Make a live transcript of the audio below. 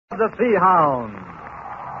the Sea Hound.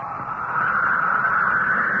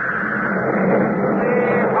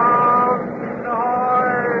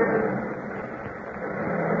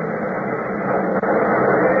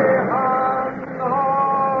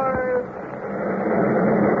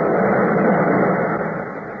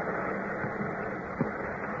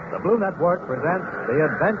 Blue Network presents The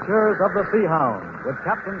Adventures of the Sea Hound with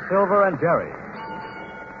Captain Silver and Jerry.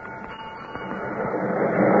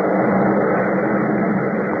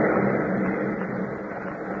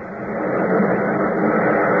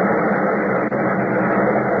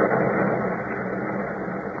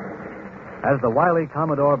 Has the wily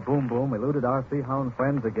Commodore Boom Boom eluded our Sea Hound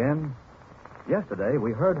friends again? Yesterday,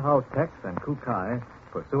 we heard how Tex and Kukai,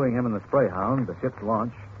 pursuing him in the Spray Hound, the ship's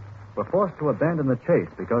launch, were forced to abandon the chase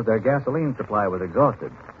because their gasoline supply was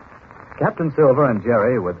exhausted. Captain Silver and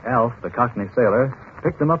Jerry, with Alf, the Cockney sailor,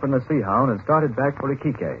 picked them up in the Sea Hound and started back for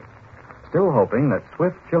Iquique, still hoping that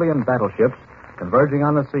swift Chilean battleships converging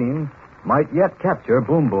on the scene might yet capture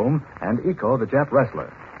Boom Boom and Iko, the Jap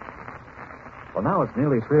wrestler. Well, now it's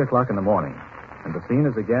nearly 3 o'clock in the morning, and the scene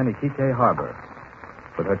is again Iquique Harbor.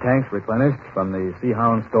 With her tanks replenished from the Sea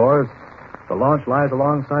Hound stores, the launch lies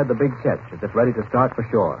alongside the big ketch as if ready to start for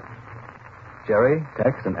shore. Jerry,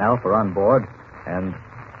 Tex, and Alf are on board, and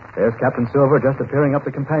there's Captain Silver just appearing up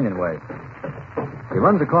the companionway. He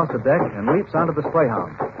runs across the deck and leaps onto the Spray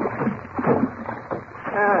Hound.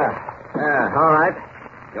 All right.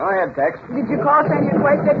 Go ahead, Tex. Did you call Senor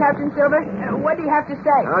Cuesta, Captain Silver? What do you have to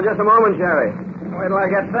say? Oh, just a moment, Jerry. Wait till I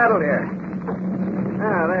get settled here.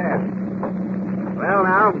 There. Well,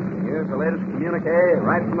 now, here's the latest communique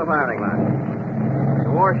right from the firing line.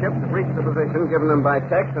 The warships have reached the position given them by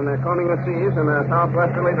Tex, and they're combing the seas in a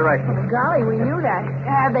southwesterly direction. Golly, we knew that.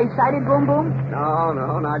 Have they sighted Boom Boom? No,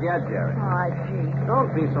 not yet, Jerry. Oh, gee.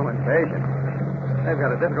 Don't be so impatient. They've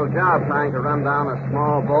got a difficult job trying to run down a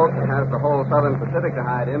small boat that has the whole southern Pacific to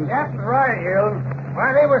hide in. That's right, Hill.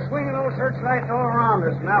 Why, they were swinging those searchlights all around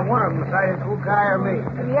us. Not one of them sighted Kukai or me.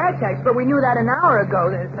 Yeah, Tex, but we knew that an hour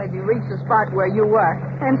ago that you reached the spot where you were.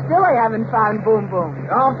 And still I haven't found Boom Boom.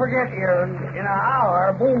 Don't forget, Hill, in an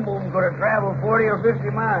hour, Boom Boom could have traveled 40 or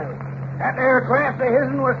 50 miles. That aircraft of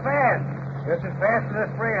his'n was fast. Just as fast as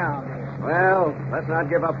a Spray Hound is. Well, let's not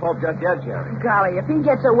give up hope just yet, Jerry. Golly, if he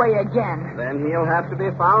gets away again. Then he'll have to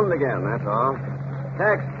be found again, that's all.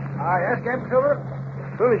 Tex. Yes, Captain Silver?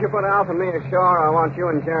 As soon as you put Alf and me ashore, I want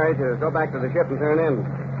you and Jerry to go back to the ship and turn in.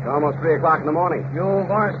 It's almost 3 o'clock in the morning. You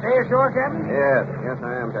going to stay ashore, Captain? Yes,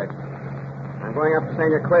 I am, Tex. I'm going up to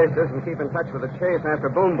Senor Cuestas and keep in touch with the chase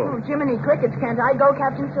after Boom Boom. Oh, Jiminy Crickets, can't I go,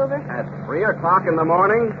 Captain Silver? At 3 o'clock in the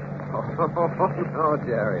morning? Oh, no,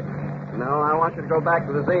 Jerry. No, I want you to go back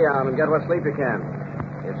to the Sea Hound and get what sleep you can.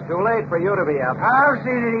 It's too late for you to be up. I'll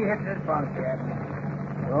see that he hits his bunk, Captain.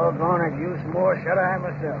 Doggone it, you some more shut-eye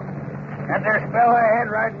myself. That there spell I had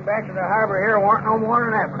riding back to the harbor here warn't no more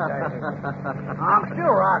than appetizing. I'm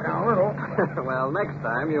still rocking a little. Well, next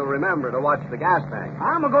time you'll remember to watch the gas tank.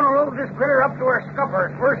 I'm going to load this critter up to our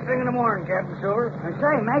scuppers first thing in the morning, Captain Silver. I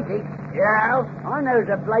say, matey. Yeah, Al? I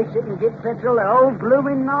knows a place you can get petrol the whole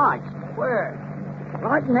blooming night. Where?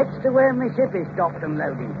 Right next to where my ship is stopped and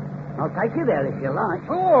loading. I'll take you there if you like.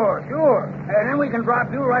 Sure. And then we can drop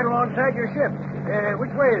you right alongside your ship. Which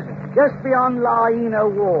way is it? Just beyond Laino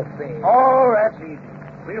Wharf there. Oh, that's easy.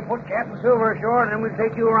 We'll put Captain Silver ashore, and then we'll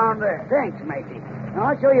take you around there. Thanks, matey. Now,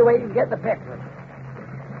 I'll show you where you can get the petrol.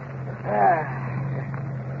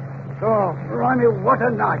 So, Ronnie, what a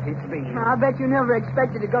night it's been. I'll bet you never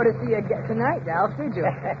expected to go to see again tonight, Alf, did you?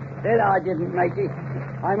 That I didn't, matey.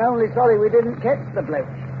 I'm only sorry we didn't catch the bloke.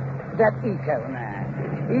 That Iko man.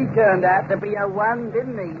 He turned out to be a one,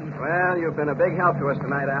 didn't he? Well, you've been a big help to us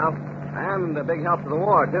tonight, Alf. And a big help to the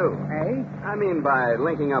war, too. Eh? I mean by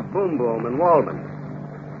linking up Boom Boom and Waldman.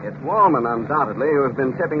 It's Waldman, undoubtedly, who has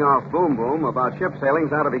been tipping off Boom Boom about ship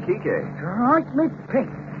sailings out of Iquique. Right, me pink.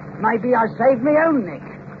 Maybe I saved me own neck.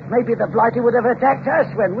 Maybe the blighter would have attacked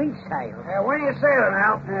us when we sailed. When are you sailing,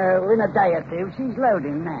 Al? In a day or two. She's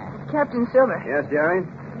loading now. Captain Silver, Yes, Jerry?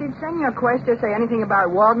 did Senor Cuesta say anything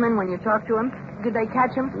about Waldman when you talked to him? Did they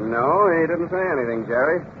catch him? No, he didn't say anything,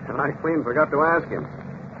 Jerry. And I clean forgot to ask him.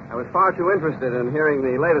 I was far too interested in hearing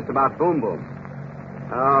the latest about Boom Boom.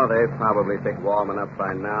 Oh, they've probably picked Waldman up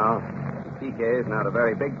by now. Iquique is not a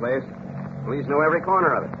very big place. Police know every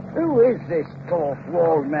corner of it. Who is this tough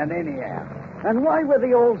Waldman, anyhow? And why were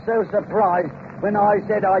they all so surprised when I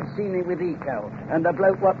said I'd seen him with Iko and the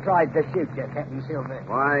bloke what tried to shoot you, Captain Silver?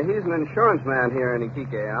 Why, he's an insurance man here in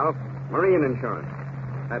Iquique, Alf. Marine insurance.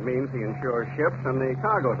 That means he insures ships and the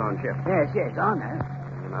cargoes on ships. Yes, I know.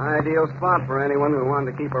 An ideal spot for anyone who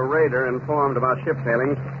wanted to keep a raider informed about ship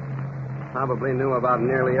sailings. probably knew about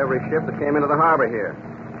nearly every ship that came into the harbor here.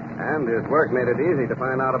 And his work made it easy to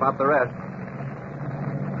find out about the rest.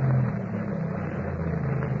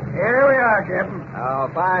 Here we are, Captain.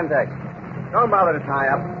 Oh, fine, Tex. Don't bother to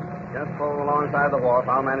tie up. Just pull alongside the wharf.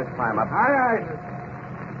 I'll manage to climb up. Aye, aye, sir.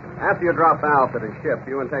 After you drop Alf at his ship,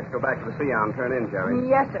 you and Tex go back to the Sea Hound and turn in, Jerry.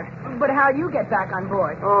 Yes, sir. But how'll you get back on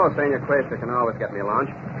board? Oh, Senor Quaster can always get me a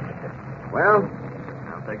launch. Well,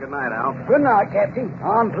 I'll say good night, Al. Good night, Captain.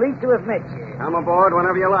 I'm pleased to have met you. Come aboard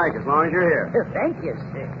whenever you like, as long as you're here. Thank you,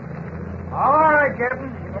 sir. All right,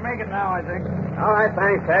 Captain. You can make it now, I think. All right,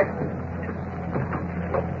 thanks, Tex.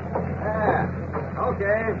 Yeah,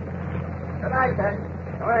 okay. Good night, Tex.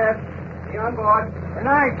 Go ahead. See you on board. Good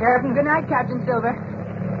night, Captain. Good night, Captain Silver.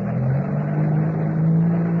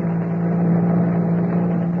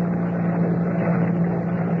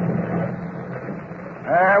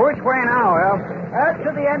 Which way now, Al? Out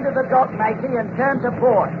to the end of the dock, matey, and turn to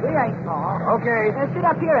port. We ain't far. Okay. Sit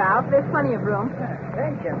up here, Alf. There's plenty of room.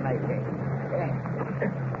 Thank you, matey.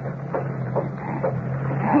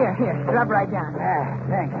 Here. Drop right down.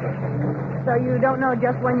 Thank you. So you don't know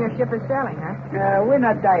just when your ship is sailing, huh? In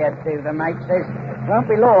a day or two, the mate says. Won't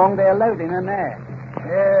be long, they're loading in there.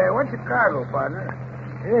 What's the cargo, partner?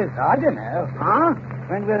 Yes, I don't know. Huh?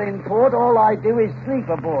 When we're in port, all I do is sleep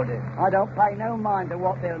aboard it. I don't pay no mind to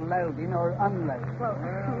what they're loading or unloading. Well,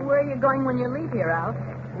 where are you going when you leave here, Alf?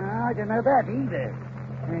 I don't know that either.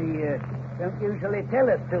 They don't usually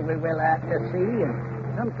tell us till we're well out to sea, and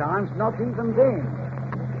sometimes not even then.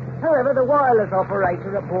 However, the wireless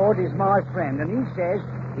operator aboard is my friend, and he says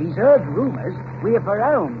he's heard rumors we're for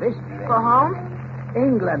home this trip. For home?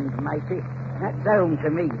 England, matey. That's home to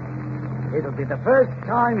me. It'll be the first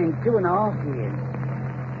time in 2.5 years.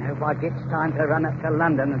 I hope I gets time to run up to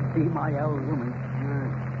London and see my old woman.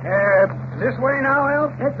 This way now, Al?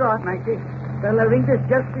 That's right, matey. The Lareda's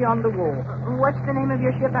just beyond the wall. What's the name of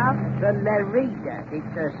your ship, Alf? The Lareda.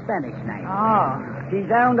 It's a Spanish name. Oh. She's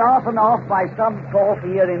owned off and off by some corp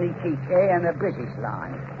here in Iquique and a British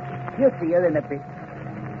line. You'll see her in a bit.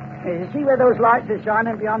 See where those lights are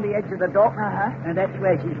shining beyond the edge of the dock? Uh-huh. And that's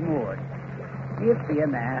where she's moored. You'll see her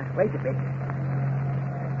now. Wait a bit.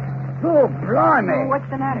 Oh, blimey. Oh, what's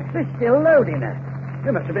the matter? They're still loading her. They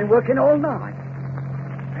must have been working all night.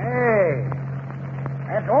 Hey,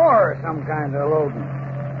 that's ore or some kind of loading.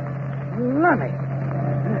 Lummy.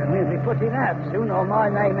 We'll be putting out soon, or my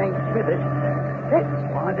name ain't Smithers. That's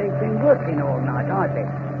why they've been working all night, I bet.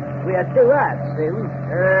 We're due out soon.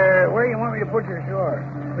 Where you want me to put your shore?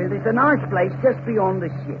 Well, there's a nice place just beyond the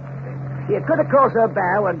ship. You cut across her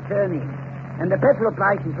bow and turn in. And the petrol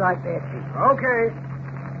place is right there, too. Okay.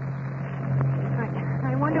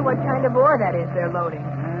 I wonder what kind of ore that is they're loading.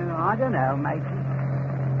 I don't know, matey.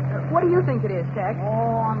 What do you think it is, Tex?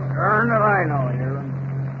 Oh, I'm darned if I know, here.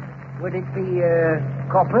 Would it be,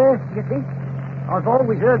 copper, you think? I've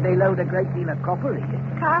always heard they load a great deal of copper in it.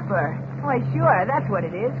 Copper. Why, sure, that's what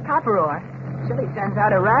it is. Copper ore. Silly sends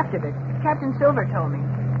out a raft of it. Captain Silver told me.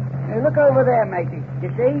 Look over there, matey.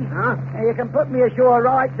 You see? Huh? You can put me ashore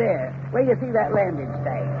right there, where you see that landing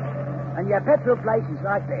stage. And your petrol place is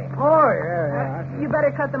right there. Oh, yeah. You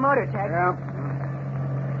better cut the motor, Tex. Yeah.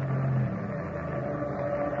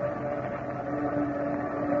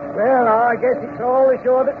 Well, I guess it's all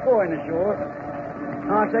ashore that's going ashore.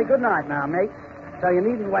 I'll say good night now, mate. So you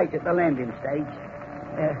needn't wait at the landing stage.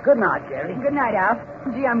 Good night, Jerry. Good night, Alf.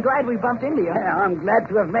 Gee, I'm glad we bumped into you. Yeah, I'm glad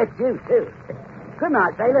to have met you, too. Good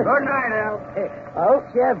night, sailor. Good night, Al. I hope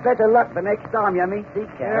you have better luck the next time you meet Sea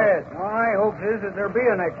Hound. Yes, my hopes is that there'll be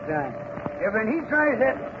a next time. If he tries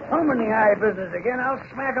that hominy eye business again, I'll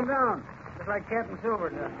smack him down. Just like Captain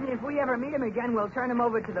Silver does. If we ever meet him again, we'll turn him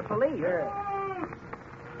over to the police. Yeah.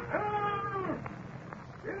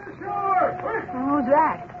 Who's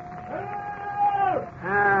that?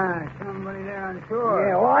 Somebody there on shore.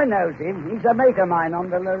 Yeah, well, I knows him. He's a mate of mine on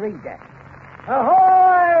the Lareda.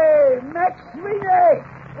 Ahoy! Max Sweeney!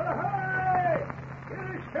 Ahoy! Get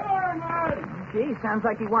ashore, man! Gee, sounds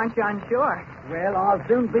like he wants you on shore. Well, I'll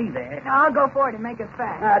soon be there. Now, I'll go for it and make us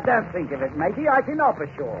fast. Don't think of it, matey. I can off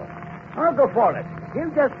ashore. I'll go for it.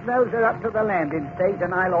 You just nose her up to the landing stage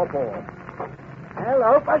and I'll off board. Well,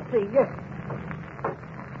 hope I see you.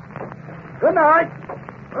 Good night.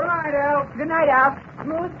 Good night, Al. Good night, Alf.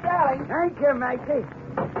 Smooth sailing. Thank you, matey.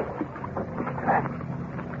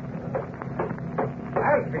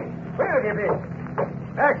 Alfie, where have you been?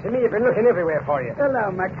 Max and me have been looking everywhere for you. Hello,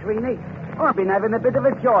 McSweeney. I've been having a bit of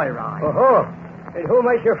a joyride. Oh, and who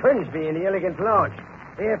might your friends be in the elegant launch?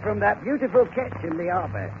 They're from that beautiful ketch in the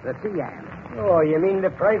harbor, the Sea Hound. Oh, you mean the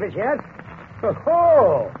private yacht?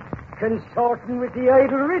 Oh, consorting with the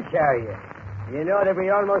idle rich, are you? You know that we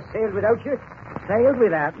almost sailed without you? Sailed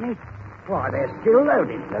without me? Why, they're still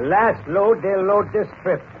loading. The last load they'll load this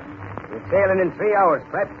trip. We're sailing in 3 hours,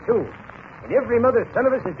 perhaps 2. And every mother's son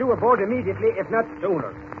of us is due aboard immediately, if not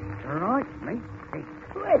sooner. Right, mate.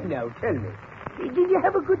 Well, now, tell me. Did you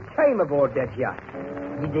have a good time aboard that yacht?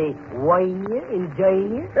 Did they wine you and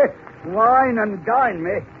dine you? Wine and dine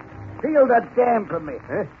me. Feel the damn from me.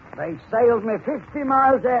 Huh? They sailed me 50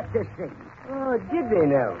 miles out to sea. Oh, did they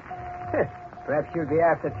now? Perhaps you'll be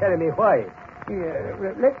after telling me why.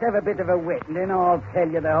 Yeah, let's have a bit of a wit, and then I'll tell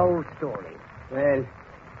you the whole story. Well,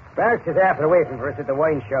 Barks is half waiting for us at the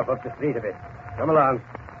wine shop up the street a bit. Come along.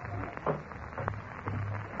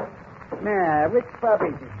 Now, which pub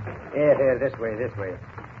is it? Here, this way.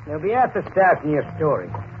 Now, be after starting your story.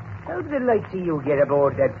 How did the likes of you get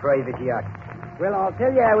aboard that private yacht? Well, I'll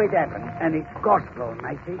tell you how it happened, and it's gospel,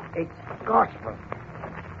 matey. It's gospel.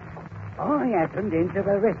 I happened into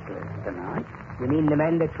the Wrestlers tonight. You mean the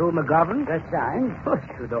man that threw McGovern? The same.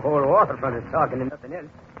 Through the whole waterfront is talking and nothing else.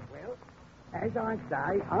 Well, as I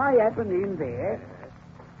say, I happened in there.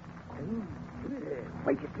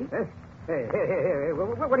 Wait a minute. Hey,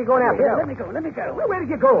 what are you going after now? Let me go. Where did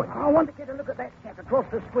you go? I want to get a look at that chap across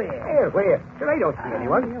the square. Where? Sure, I don't see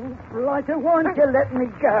anyone. Lighter, why don't you let me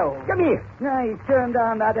go? Come here. No, he's turned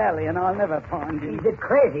down that alley, and I'll never find him. He's a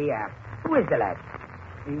crazy ass. Who is the lad?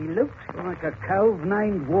 He looks like a cove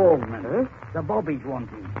named Waldman. Huh? The bobbies want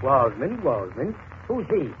him. Waldman. Who's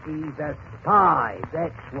he? He's a spy.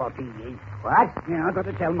 That's what he is. What? Yeah, I've got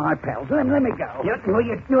to tell my pals. Let me go. No,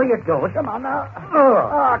 you don't. Come on now.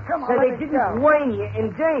 Oh, come on. So let they me didn't go. wine you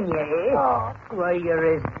and dine you, eh? Oh. Why,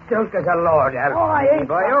 you're as drunk as a lord, Al. Oh, I ain't.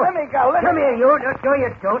 Boy, Let me go. Come here, you.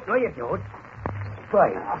 No, you don't.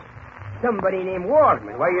 Spy. Somebody named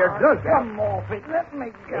Waldman. Why, you're drunk, Al. Come off it. Let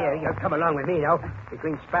me go. Here, you'll come along with me now.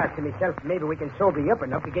 Between Sparks and myself, maybe we can sober you up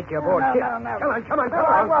enough to get you aboard ship. No. Come on. No,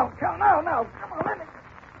 I won't. No. Come on, let me go.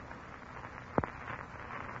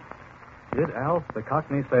 Did Alf, the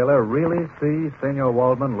Cockney sailor, really see Senor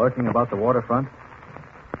Waldman lurking about the waterfront?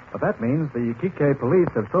 But that means the Iquique police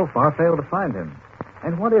have so far failed to find him.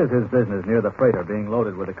 And what is his business near the freighter being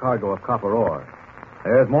loaded with a cargo of copper ore?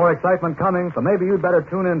 There's more excitement coming, so maybe you'd better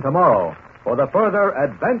tune in tomorrow for the further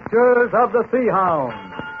adventures of the Sea Hound.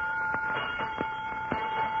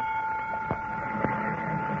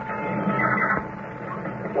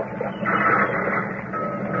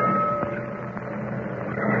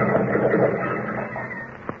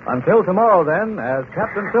 Until tomorrow, then, as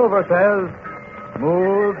Captain Silver says,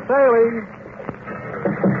 smooth sailing.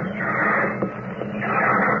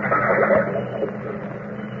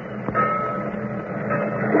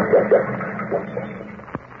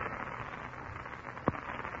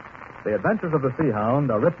 The Adventures of the Sea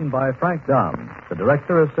Hound are written by Frank Dom. The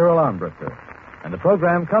director is Cyril Armbruster. And the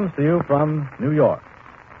program comes to you from New York.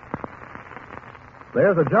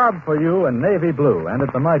 There's a job for you in Navy Blue, and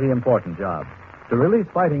it's a mighty important job. To release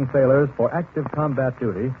fighting sailors for active combat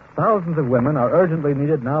duty, thousands of women are urgently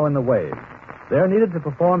needed now in the waves. They're needed to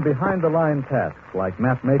perform behind-the-line tasks like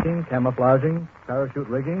map-making, camouflaging, parachute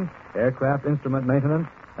rigging, aircraft instrument maintenance,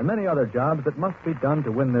 and many other jobs that must be done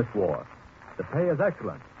to win this war. The pay is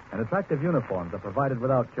excellent, and attractive uniforms are provided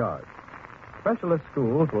without charge. Specialist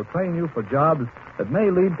schools will train you for jobs that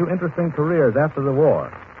may lead to interesting careers after the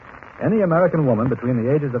war. Any American woman between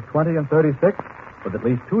the ages of 20 and 36 with at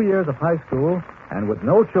least 2 years of high school and with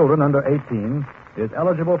no children under 18 is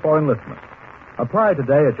eligible for enlistment. Apply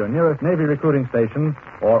today at your nearest Navy recruiting station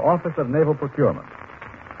or Office of Naval Procurement.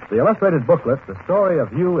 The illustrated booklet, The Story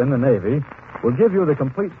of You in the Navy, will give you the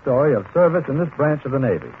complete story of service in this branch of the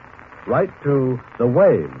Navy. Write to The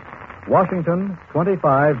Waves, Washington,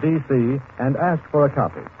 25 D.C., and ask for a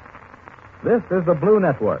copy. This is the Blue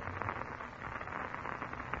Network,